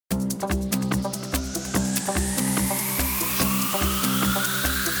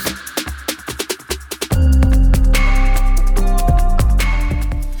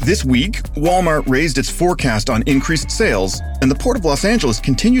This week, Walmart raised its forecast on increased sales, and the Port of Los Angeles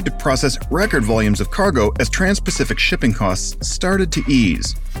continued to process record volumes of cargo as trans-Pacific shipping costs started to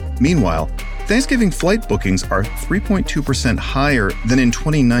ease. Meanwhile, Thanksgiving flight bookings are 3.2% higher than in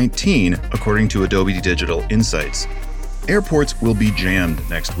 2019, according to Adobe Digital Insights. Airports will be jammed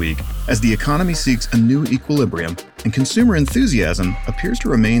next week as the economy seeks a new equilibrium and consumer enthusiasm appears to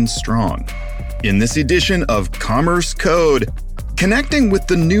remain strong. In this edition of Commerce Code, connecting with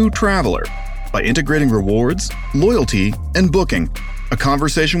the new traveler by integrating rewards, loyalty, and booking, a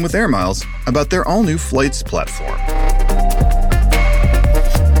conversation with Air Miles about their all-new flights platform.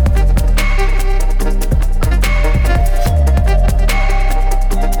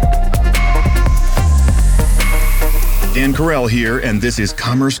 Dan Carell here, and this is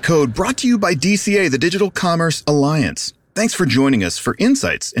Commerce Code, brought to you by DCA, the Digital Commerce Alliance. Thanks for joining us for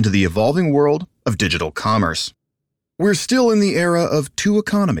insights into the evolving world of digital commerce. We're still in the era of two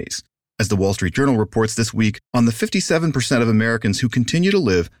economies, as the Wall Street Journal reports this week on the 57% of Americans who continue to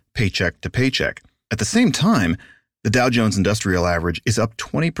live paycheck to paycheck. At the same time, the Dow Jones Industrial Average is up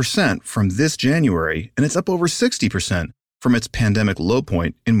 20% from this January, and it's up over 60% from its pandemic low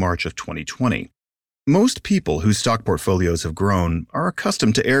point in March of 2020. Most people whose stock portfolios have grown are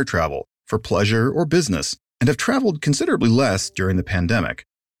accustomed to air travel for pleasure or business and have traveled considerably less during the pandemic.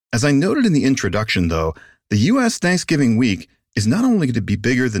 As I noted in the introduction, though, the U.S. Thanksgiving week is not only going to be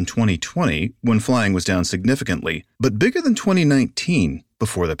bigger than 2020, when flying was down significantly, but bigger than 2019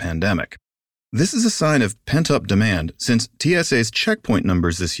 before the pandemic. This is a sign of pent-up demand, since TSA's checkpoint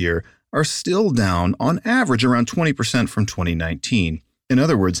numbers this year are still down on average around 20% from 2019. In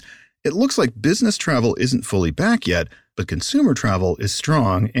other words, it looks like business travel isn't fully back yet, but consumer travel is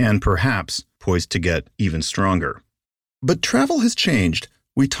strong and perhaps poised to get even stronger. But travel has changed.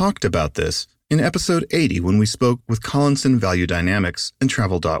 We talked about this in episode 80 when we spoke with Collinson Value Dynamics and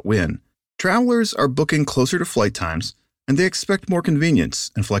Travel.Win. Travelers are booking closer to flight times, and they expect more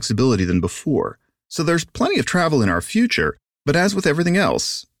convenience and flexibility than before. So there's plenty of travel in our future, but as with everything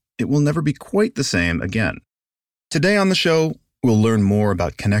else, it will never be quite the same again. Today on the show, we'll learn more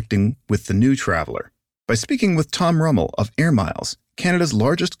about connecting with the new traveler by speaking with Tom Rummel of Air Miles, Canada's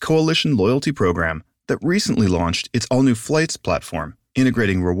largest coalition loyalty program that recently launched its all-new flights platform,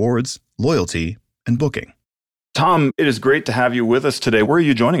 integrating rewards, loyalty, and booking. Tom, it is great to have you with us today. Where are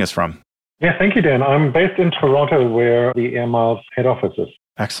you joining us from? Yeah, thank you, Dan. I'm based in Toronto, where the Air Miles head office is.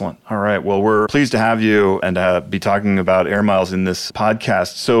 Excellent. All right. Well, we're pleased to have you and be talking about Air Miles in this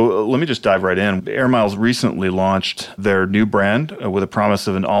podcast. So let me just dive right in. Air Miles recently launched their new brand with a promise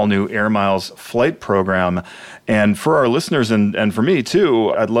of an all-new Air Miles flight program. And for our listeners and for me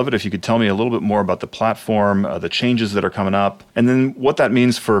too, I'd love it if you could tell me a little bit more about the platform, the changes that are coming up, and then what that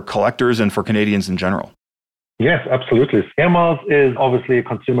means for collectors and for Canadians in general. Yes, absolutely. Air Miles is obviously a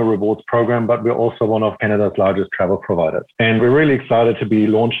consumer rewards program, but we're also one of Canada's largest travel providers. And we're really excited to be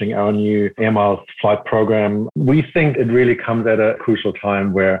launching our new Air Miles flight program. We think it really comes at a crucial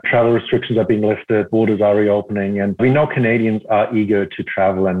time where travel restrictions are being lifted, borders are reopening, and we know Canadians are eager to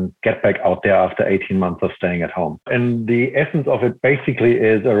travel and get back out there after 18 months of staying at home. And the essence of it basically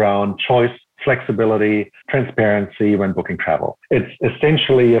is around choice, flexibility, transparency when booking travel. It's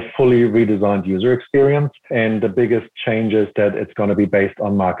essentially a fully redesigned user experience, and the biggest change is that it's going to be based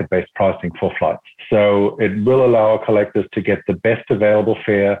on market-based pricing for flights. So it will allow collectors to get the best available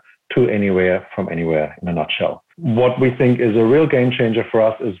fare to anywhere from anywhere in a nutshell. What we think is a real game changer for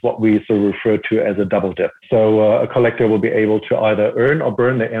us is what we sort of refer to as a double dip. So a collector will be able to either earn or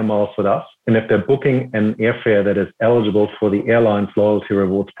burn their air miles with us. And if they're booking an airfare that is eligible for the airline's loyalty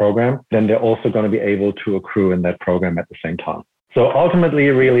rewards program, then they're also going to be able to accrue in that program at the same time. So ultimately,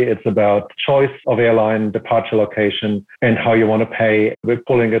 really, it's about choice of airline, departure location, and how you want to pay. We're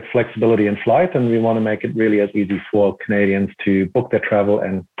calling it flexibility in flight, and we want to make it really as easy for Canadians to book their travel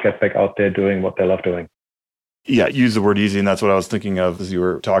and get back out there doing what they love doing. Yeah, use the word easy, and that's what I was thinking of as you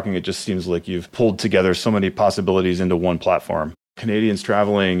were talking. It just seems like you've pulled together so many possibilities into one platform. Canadians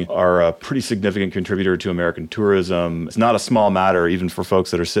traveling are a pretty significant contributor to American tourism. It's not a small matter, even for folks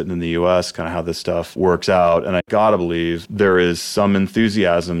that are sitting in the U.S., kind of how this stuff works out. And I gotta believe there is some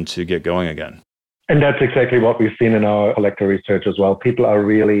enthusiasm to get going again. And that's exactly what we've seen in our collector research as well. People are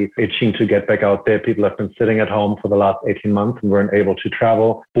really itching to get back out there. People have been sitting at home for the last 18 months and weren't able to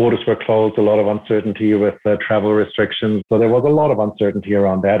travel. Borders were closed, a lot of uncertainty with travel restrictions. So there was a lot of uncertainty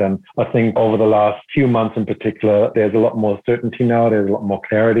around that. And I think over the last few months in particular, there's a lot more certainty now. There's a lot more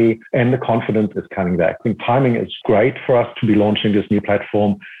clarity and the confidence is coming back. I think timing is great for us to be launching this new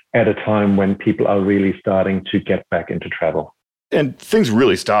platform at a time when people are really starting to get back into travel. And things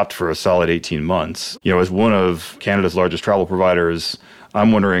really stopped for a solid 18 months. As one of Canada's largest travel providers,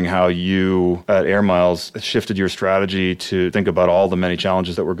 I'm wondering how you at Air Miles shifted your strategy to think about all the many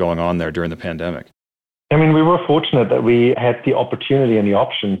challenges that were going on there during the pandemic. We were fortunate that we had the opportunity and the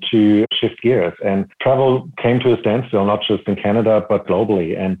option to shift gears, and travel came to a standstill, not just in Canada, but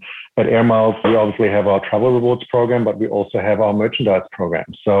globally. And at Air Miles, we obviously have our travel rewards program, but we also have our merchandise program.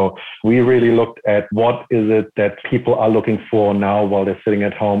 So we really looked at what is it that people are looking for now while they're sitting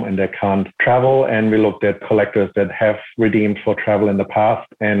at home and they can't travel. And we looked at collectors that have redeemed for travel in the past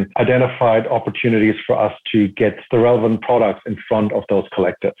and identified opportunities for us to get the relevant products in front of those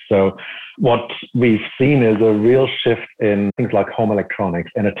collectors. So what we've seen is a real shift in things like home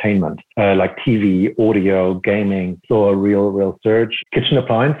electronics, entertainment, like TV, audio, gaming, so a real surge. Kitchen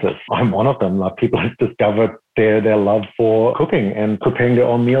appliances, I'm one of them. Like, people have discovered their love for cooking and preparing their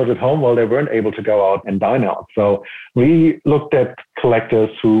own meals at home while they weren't able to go out and dine out. So we looked at collectors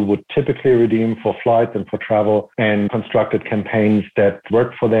who would typically redeem for flights and for travel and constructed campaigns that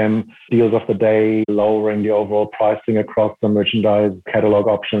worked for them, deals of the day, lowering the overall pricing across the merchandise catalog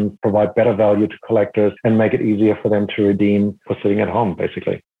options, provide better value to collectors and make it easier for them to redeem for sitting at home,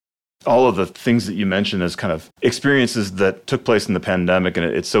 basically. All of the things that you mentioned as kind of experiences that took place in the pandemic, and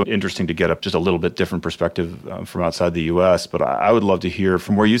it's so interesting to get up just a little bit different perspective from outside the U.S., but I would love to hear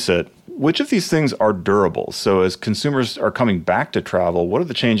from where you sit, which of these things are durable? So as consumers are coming back to travel, what are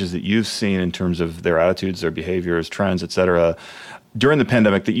the changes that you've seen in terms of their attitudes, their behaviors, trends, et cetera, during the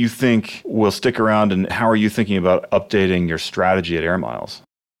pandemic that you think will stick around, and how are you thinking about updating your strategy at Air Miles?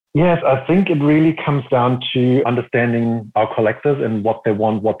 Yes, I think it really comes down to understanding our collectors and what they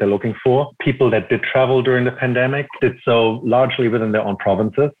want, what they're looking for. People that did travel during the pandemic did so largely within their own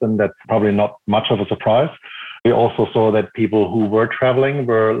provinces, and that's probably not much of a surprise. We also saw that people who were traveling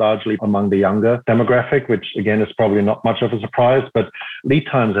were largely among the younger demographic, which again is probably not much of a surprise, but lead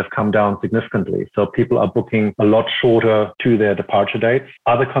times have come down significantly. So people are booking a lot shorter to their departure dates.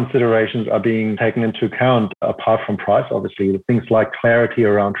 Other considerations are being taken into account apart from price, obviously, things like clarity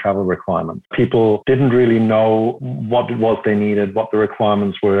around travel requirements. People didn't really know what it was they needed, what the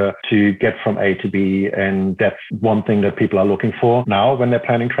requirements were to get from A to B. And that's one thing that people are looking for now when they're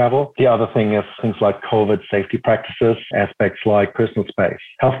planning travel. The other thing is things like COVID safety practices, aspects like personal space,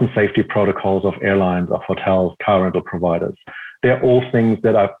 health and safety protocols of airlines, of hotels, car rental providers. They're all things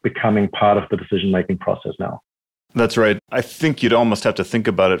that are becoming part of the decision-making process now. That's right. I think you'd almost have to think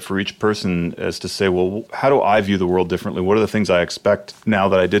about it for each person as to say, well, how do I view the world differently? What are the things I expect now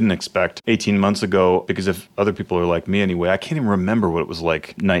that I didn't expect 18 months ago? Because if other people are like me anyway, I can't even remember what it was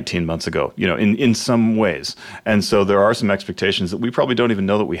like 19 months ago, in some ways. And so there are some expectations that we probably don't even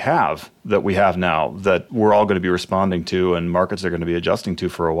know that we have now that we're all going to be responding to and markets are going to be adjusting to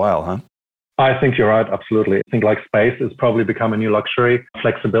for a while, huh? I think you're right, absolutely. I think like space has probably become a new luxury.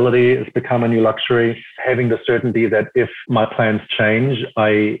 Flexibility has become a new luxury. Having the certainty that if my plans change,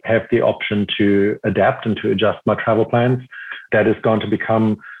 I have the option to adapt and to adjust my travel plans. That is going to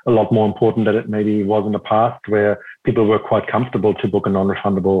become a lot more important than it maybe was in the past, where people were quite comfortable to book a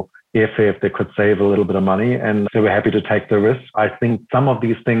non-refundable airfare if they could save a little bit of money, and they were happy to take the risk. I think some of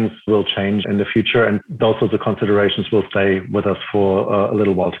these things will change in the future, and those sorts of considerations will stay with us for a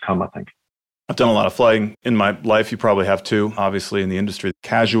little while to come, I think. I've done a lot of flying in my life. You probably have too, obviously, in the industry.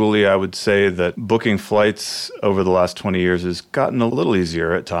 Casually, I would say that booking flights over the last 20 years has gotten a little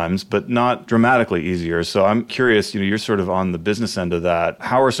easier at times, but not dramatically easier. So I'm curious, you're sort of on the business end of that.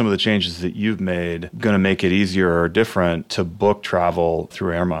 How are some of the changes that you've made going to make it easier or different to book travel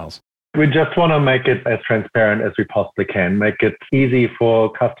through Air Miles? We just want to make it as transparent as we possibly can, make it easy for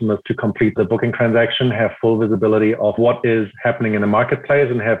customers to complete the booking transaction, have full visibility of what is happening in the marketplace,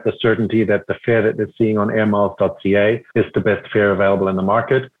 and have the certainty that the fare that they're seeing on airmiles.ca is the best fare available in the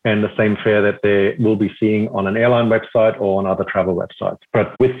market, and the same fare that they will be seeing on an airline website or on other travel websites.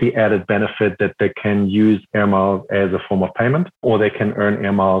 But with the added benefit that they can use Air Miles as a form of payment, or they can earn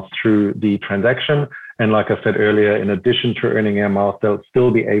Air Miles through the transaction. And like I said earlier, in addition to earning Air Miles, they'll still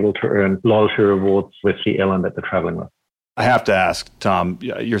be able to earn loyalty rewards with the airline that they're traveling with. I have to ask, Tom,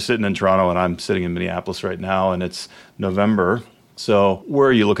 you're sitting in Toronto and I'm sitting in Minneapolis right now, and it's November. So where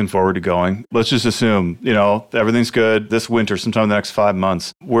are you looking forward to going? Let's just assume, everything's good this winter, sometime in the next 5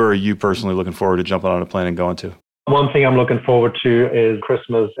 months. Where are you personally looking forward to jumping on a plane and going to? One thing I'm looking forward to is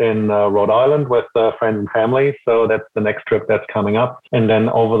Christmas in Rhode Island with friends and family. So that's the next trip that's coming up. And then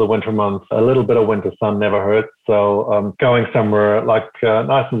over the winter months, a little bit of winter sun never hurts. So going somewhere like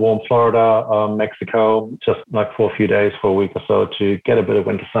nice and warm Florida, Mexico, just like for a few days, for a week or so to get a bit of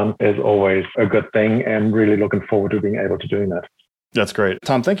winter sun is always a good thing. And really looking forward to being able to doing that. That's great.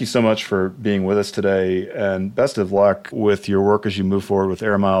 Tom, thank you so much for being with us today, and best of luck with your work as you move forward with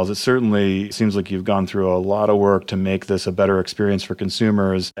Air Miles. It certainly seems like you've gone through a lot of work to make this a better experience for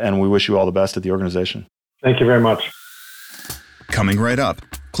consumers, and we wish you all the best at the organization. Thank you very much. Coming right up,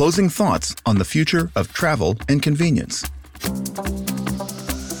 closing thoughts on the future of travel and convenience.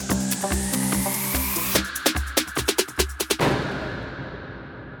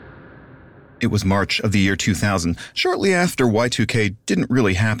 It was March of the year 2000, shortly after Y2K didn't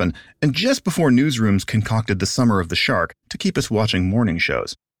really happen, and just before newsrooms concocted the Summer of the Shark to keep us watching morning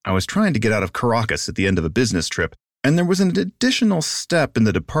shows. I was trying to get out of Caracas at the end of a business trip, and there was an additional step in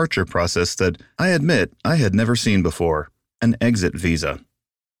the departure process that, I admit, I had never seen before: an exit visa.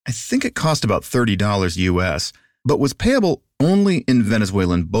 I think it cost about $30 US, but was payable only in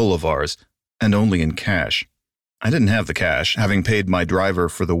Venezuelan bolivars and only in cash. I didn't have the cash, having paid my driver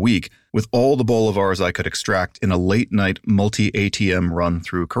for the week with all the bolivars I could extract in a late-night multi-ATM run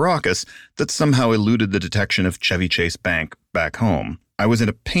through Caracas that somehow eluded the detection of Chevy Chase Bank back home. I was in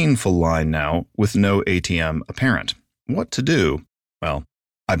a painful line now, with no ATM apparent. What to do? Well,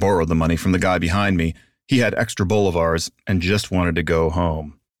 I borrowed the money from the guy behind me. He had extra bolivars and just wanted to go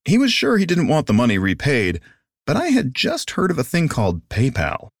home. He was sure he didn't want the money repaid, but I had just heard of a thing called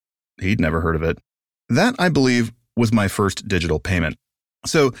PayPal. He'd never heard of it. That, I believe, was my first digital payment.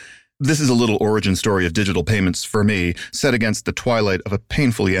 So this is a little origin story of digital payments for me, set against the twilight of a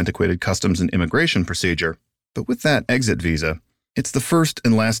painfully antiquated customs and immigration procedure. But with that exit visa, it's the first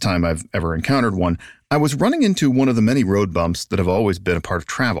and last time I've ever encountered one. I was running into one of the many road bumps that have always been a part of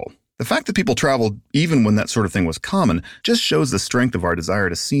travel. The fact that people traveled even when that sort of thing was common just shows the strength of our desire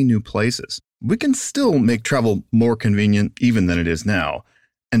to see new places. We can still make travel more convenient even than it is now.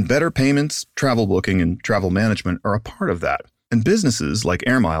 And better payments, travel booking, and travel management are a part of that. And businesses like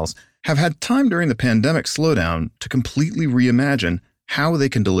Air Miles have had time during the pandemic slowdown to completely reimagine how they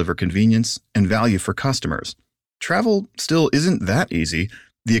can deliver convenience and value for customers. Travel still isn't that easy.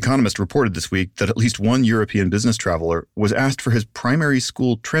 The Economist reported this week that at least one European business traveler was asked for his primary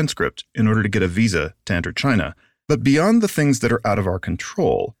school transcript in order to get a visa to enter China. But beyond the things that are out of our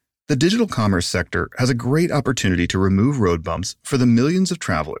control, the digital commerce sector has a great opportunity to remove road bumps for the millions of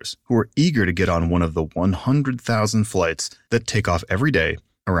travelers who are eager to get on one of the 100,000 flights that take off every day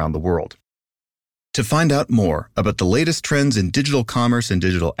around the world. To find out more about the latest trends in digital commerce and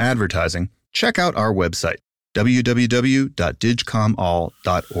digital advertising, check out our website,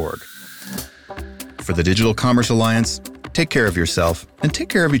 www.digcomall.org. For the Digital Commerce Alliance, take care of yourself and take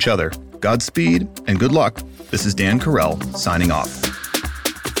care of each other. Godspeed and good luck. This is Dan Carell signing off.